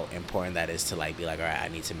how important that is to be like, all right, I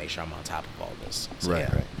need to make sure I'm on top of all this. So, right.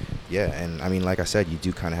 Yeah, and I mean, like I said, you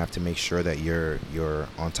do kind of have to make sure that you're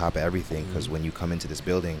on top of everything, because when you come into this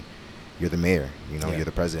building, you're the mayor, you're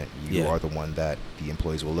the president. You are the one that the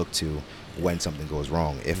employees will look to when something goes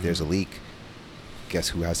wrong. If there's a leak, guess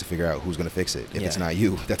who has to figure out who's going to fix it? If it's not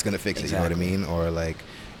you, that's going to fix it, you know what I mean? Or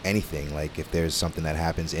anything, if there's something that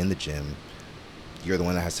happens in the gym, you're the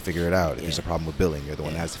one that has to figure it out. If there's a problem with billing, you're the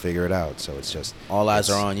one that has to figure it out. So it's just... all eyes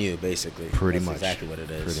are on you, basically. That's much. Exactly what it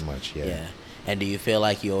is. Pretty much, yeah. And do you feel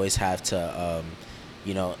like you always have to,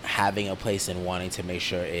 having a place and wanting to make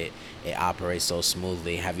sure it operates so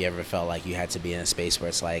smoothly, have you ever felt like you had to be in a space where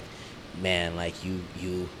it's like, man,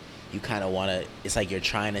 you kind of want to, it's like you're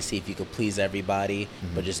trying to see if you could please everybody,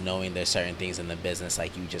 but just knowing there's certain things in the business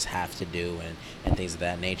you just have to do and things of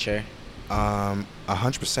that nature?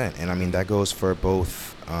 100%. And I mean, that goes for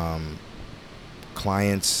both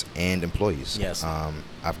clients and employees. Yes.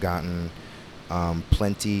 I've gotten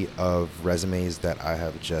plenty of resumes that I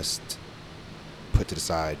have just put to the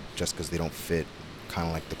side just because they don't fit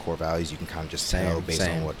kind of the core values. You can kind of just tell based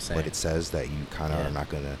on what it says that you kind of are not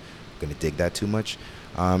gonna dig that too much.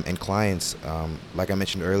 And clients, like I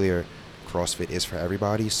mentioned earlier, CrossFit is for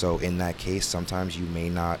everybody. So in that case, sometimes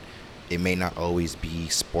it may not always be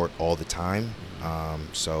sport all the time.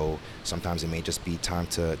 So sometimes it may just be time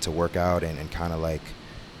to work out and kind of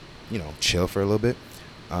chill for a little bit.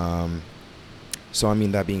 So I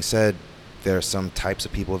mean, that being said, there are some types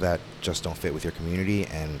of people that just don't fit with your community,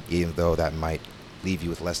 and even though that might leave you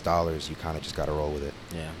with less dollars, you kind of just got to roll with it.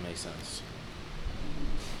 Yeah, makes sense.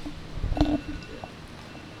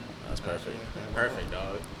 That's perfect. Perfect,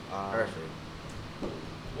 dog. Perfect.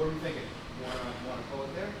 What are we thinking? You want to call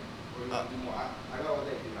it there? Or you want to do more? I got all day,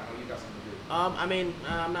 dude. I know you got something to do. I mean,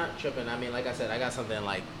 I'm not tripping. I mean, like I said, I got something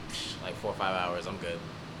like 4 or 5 hours. I'm good.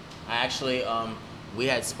 I actually, we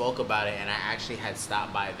had spoke about it, and I actually had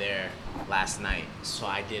stopped by there last night. So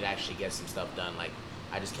I did actually get some stuff done.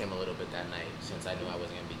 I just came a little bit that night since I knew I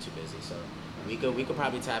wasn't gonna be too busy. So we could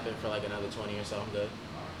probably tap in for another 20 or so. I'm good.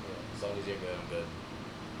 As long as you're good, I'm good.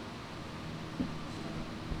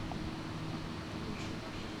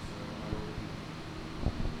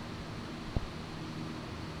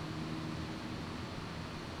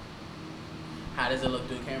 How does it look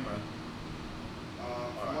through camera?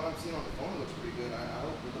 From what I'm seeing on the phone,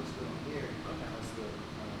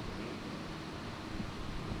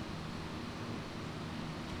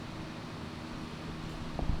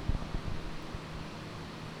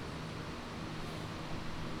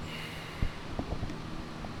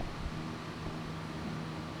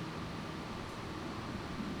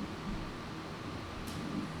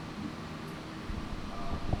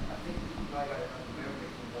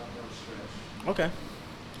 Okay.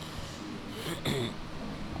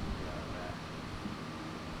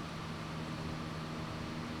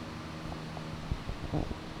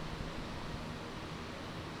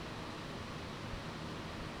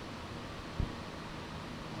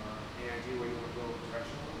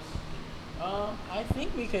 I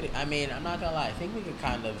think we could. I mean, I'm not gonna lie. I think we could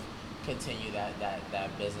kind of continue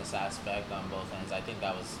that business aspect on both ends. I think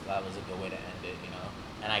that was a good way to end it, you know.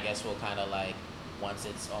 And I guess we'll kind of like once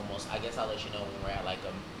it's almost. I guess I'll let you know when we're at like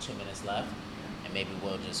 2 minutes left, and maybe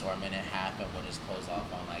we'll just or a minute and a half, and we'll just close off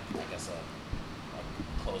on like I guess a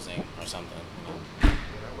closing or something. You know? Yeah,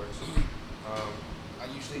 that works. I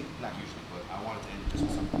usually, not usually, but I wanted to end this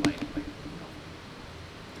with something like you know,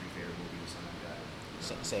 3 favorite movies, something like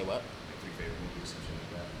that. Say what? Like 3 favorite movies, something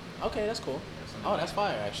like that. Okay, that's cool. Oh, that's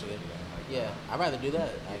fire, actually. Yeah, I'd rather do that,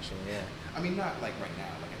 actually, yeah. I mean, not like right now,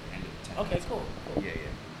 like at the end of the 10 Okay, minutes. cool. Yeah,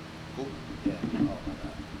 yeah. Cool? Yeah. Oh, my God.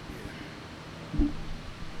 Yeah.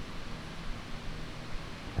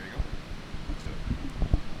 There you go. Let's do it.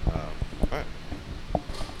 All right.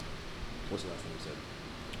 What's the last thing you said?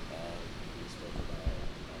 We spoke about,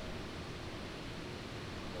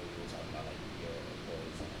 we were talking about, like, your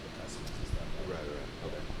employees and the customers and stuff. Right.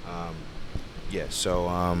 Okay. Yeah. So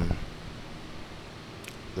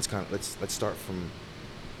let's start from.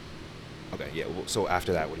 Okay. Yeah. Well, so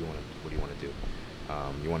after that, what do you want to do?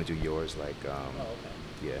 You want to do yours like. Oh, okay.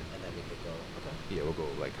 Yeah. And then we could go. Okay. Yeah. We'll go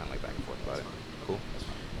like kind of like back and forth about it. Cool. That's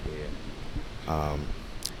fine. Yeah.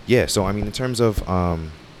 Yeah. So I mean, in terms of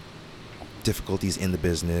difficulties in the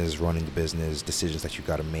business, running the business, decisions that you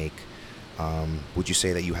got to make, would you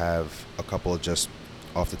say that you have a couple just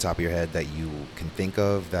off the top of your head that you can think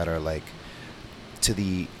of that are like, to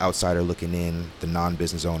the outsider looking in, the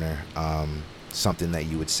non-business owner, something that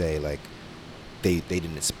you would say like they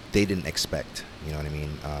didn't expect, you know what I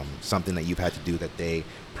mean? Something that you've had to do that they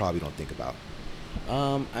probably don't think about.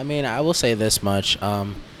 I mean, I will say this much.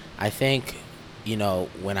 I think, you know,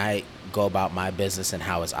 when I go about my business and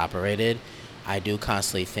how it's operated, I do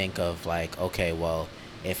constantly think of like, okay, well,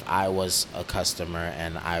 if I was a customer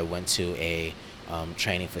and I went to a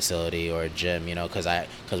training facility or a gym, you know, because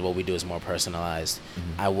what we do is more personalized.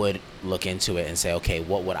 Mm-hmm. I would look into it and say, okay,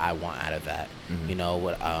 what would I want out of that? Mm-hmm. You know,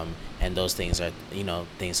 what and those things are, you know,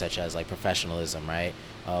 things such as like professionalism, right?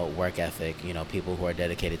 Work ethic, you know, people who are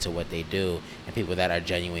dedicated to what they do and people that are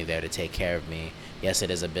genuinely there to take care of me. Yes,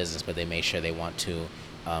 it is a business, but they make sure they want to,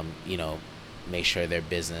 you know, make sure their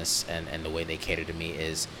business and the way they cater to me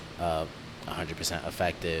is 100%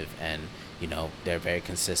 effective, and, you know, they're very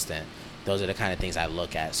consistent. Those are the kind of things I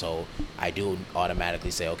look at. So I do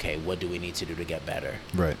automatically say, okay, what do we need to do to get better?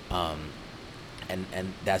 Right.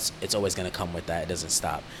 And it's always going to come with that. It doesn't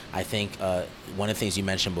stop. I think one of the things you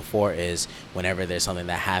mentioned before is whenever there's something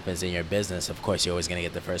that happens in your business, of course, you're always going to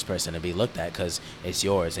get the first person to be looked at because it's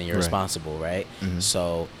yours and you're responsible, right? Mm-hmm.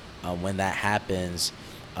 So when that happens,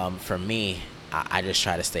 for me, I just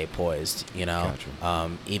try to stay poised, you know.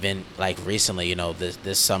 Gotcha. Even like recently, you know,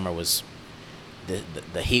 this summer was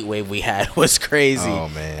the heat wave we had was crazy. Oh,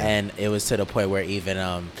 man. And it was to the point where even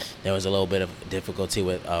there was a little bit of difficulty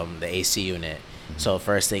with the AC unit. Mm-hmm. So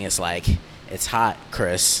first thing it's like, it's hot,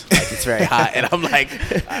 Chris. Like, it's very hot. And I'm like,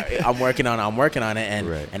 I'm working on it.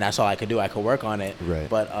 And that's all I could do. I could work on it. Right.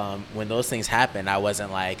 But when those things happened, I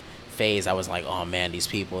wasn't like phased. I was like, oh man, these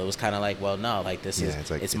people. It was kind of like, well, no, like this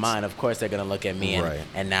is, it's mine. Of course they're going to look at me.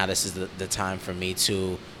 And now this is the time for me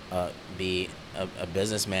to be a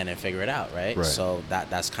businessman and figure it out, right? So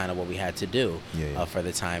that's kind of what we had to do for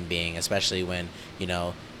the time being, especially when, you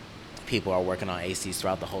know, people are working on ACs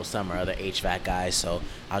throughout the whole summer, other HVAC guys. So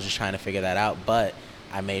I was just trying to figure that out. But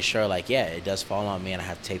I made sure, like, yeah, it does fall on me and I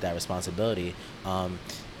have to take that responsibility.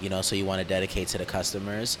 You know, so you want to dedicate to the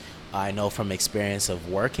customers. I know from experience of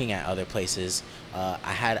working at other places,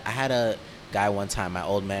 I had a guy one time, my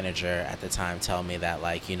old manager at the time, tell me that,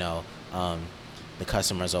 like, you know, the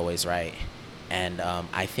customer's always right. And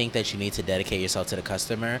I think that you need to dedicate yourself to the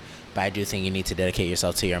customer, but I do think you need to dedicate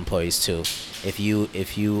yourself to your employees too. If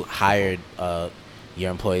you hired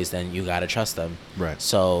your employees, then you gotta trust them. Right.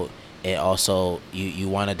 So it also you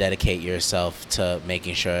want to dedicate yourself to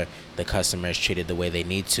making sure the customer is treated the way they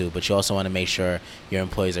need to, but you also want to make sure your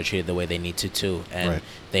employees are treated the way they need to too, and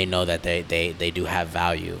they know that they do have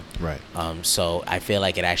value. Right. So I feel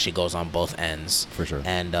like it actually goes on both ends. For sure.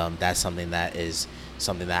 And that's something that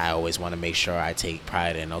I always want to make sure I take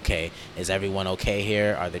pride in. Okay, is everyone okay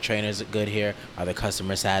here? Are the trainers good here? Are the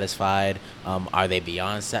customers satisfied? Are they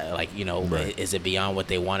beyond is it beyond what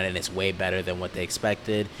they wanted and it's way better than what they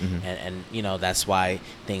expected? Mm-hmm. And you know, that's why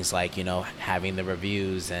things like, you know, having the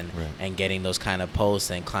reviews and and getting those kind of posts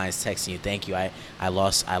and clients texting you, thank you, I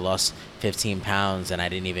lost 15 pounds and I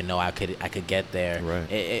didn't even know I could get there.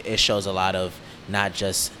 Right. It shows a lot of not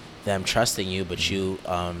just them trusting you, but you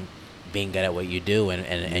being good at what you do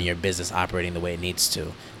and your business operating the way it needs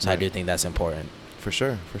to. So Right. I do think that's important. For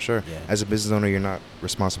sure. Yeah. As a business owner, you're not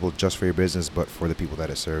responsible just for your business, but for the people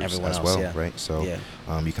that it serves Everyone as else, well, yeah. right? So, Yeah.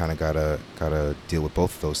 you kind of gotta deal with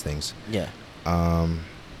both of those things. Yeah.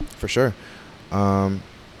 For sure. Where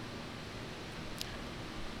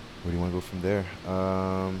do you want to go from there? What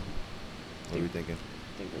are we thinking?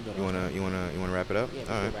 You wanna wrap it up? Yeah,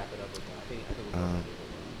 All right. wrap it up with that. I think we'll go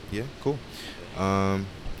Yeah, cool.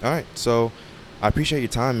 All right, so I appreciate your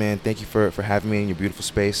time, man. Thank you for having me in your beautiful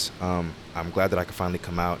space. I'm glad that I could finally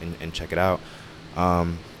come out and check it out.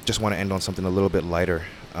 Just want to end on something a little bit lighter.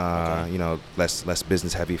 Okay. You know, less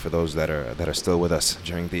business heavy for those that are still with us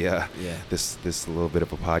during the this little bit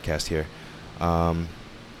of a podcast here.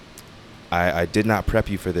 I did not prep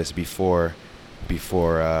you for this before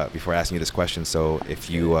asking you this question. So if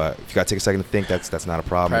you got to take a second to think, that's not a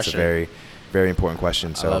problem. Pressure. It's a very, very important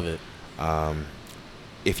question. So I love it.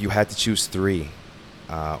 If you had to choose three,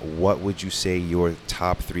 what would you say your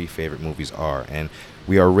top three favorite movies are? And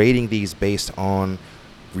we are rating these based on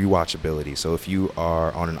rewatchability. So if you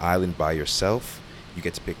are on an island by yourself, you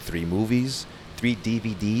get to pick 3 movies, 3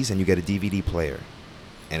 DVDs, and you get a DVD player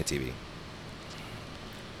and a TV.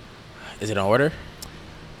 Is it in order?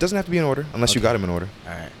 Doesn't have to be in order unless you got them in order.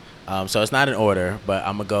 All right. So it's not in order, but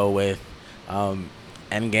I'm gonna go with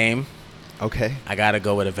Endgame. Okay. I gotta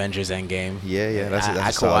go with Avengers Endgame. Yeah. That's I a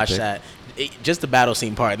could solid watch pick. that. Just the battle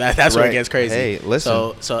scene part. That's where it Right. gets crazy. Hey,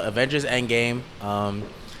 listen. So Avengers Endgame.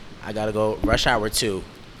 I gotta go Rush Hour 2.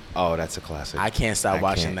 Oh, that's a classic. I can't stop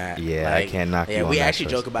watching that. Yeah, I can't knock you Yeah, on we that actually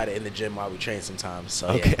choice. joke about it in the gym while we train sometimes. So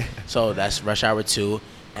Okay. yeah. So that's Rush Hour 2.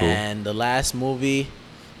 Cool. And the last movie,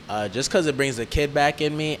 just because it brings the kid back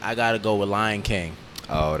in me, I gotta go with Lion King.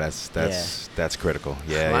 Oh, that's critical.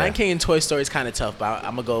 Yeah. Lion King and Toy Story is kind of tough, but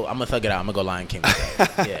I'm gonna thug it out. I'm gonna go Lion King with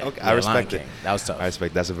that. Yeah. Okay, yeah, I respect Lion it. King. That was tough. I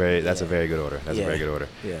respect. That's a very good order. That's a Yeah. very good order.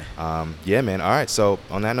 Yeah. Yeah, man. All right. So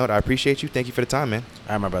on that note, I appreciate you. Thank you for the time, man.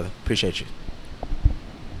 All right, my brother. Appreciate you.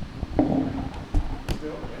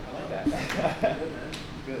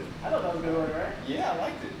 Good. I thought that was a good order, right? Yeah, I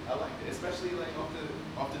liked it. Especially like off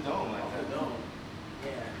the dome like that.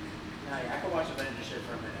 Yeah. Nah, yeah, I can watch Avengers shit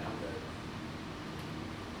for a minute. I'm good.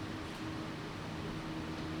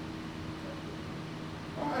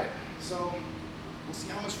 All right. So we'll see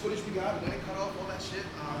how much footage we got. We're gonna cut off all that shit.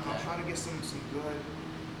 I'll Okay. try to get some good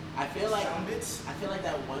I feel like sound bits.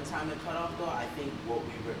 that one time it cut off though. I think what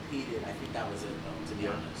we repeated. I think that was it though. To be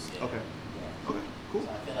honest. Yeah. Okay. Yeah. Okay. Cool.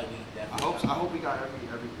 So I feel like we I definitely. hope we got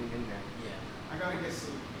everything in there. Yeah. I gotta get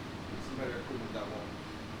some better equipment that won't.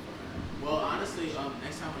 Well, honestly,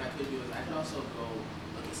 next time what I could do is I could also go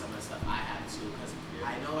look at some of the stuff I have too, because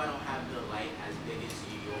I know I don't have the light as big as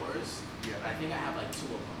yours. Yeah. But I think I have like 2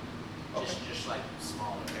 of them. Okay. Just like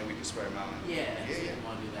smaller. And we can spread them out. Yeah. So if Yeah. you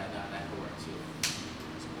want to do that, that could work too.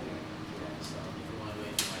 Yeah. So if you want to do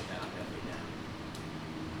anything like that, I'm definitely down.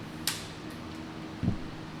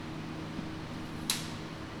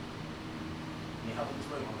 Need help with the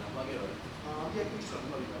spring? I'm gonna plug it or. Yeah, can you start?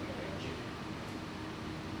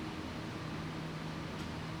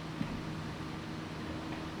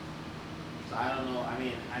 So I don't know. I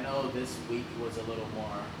mean, I know this week was a little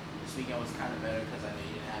more. This weekend was kind of better because I know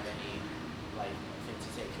you didn't have any like thing to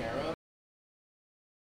take care of.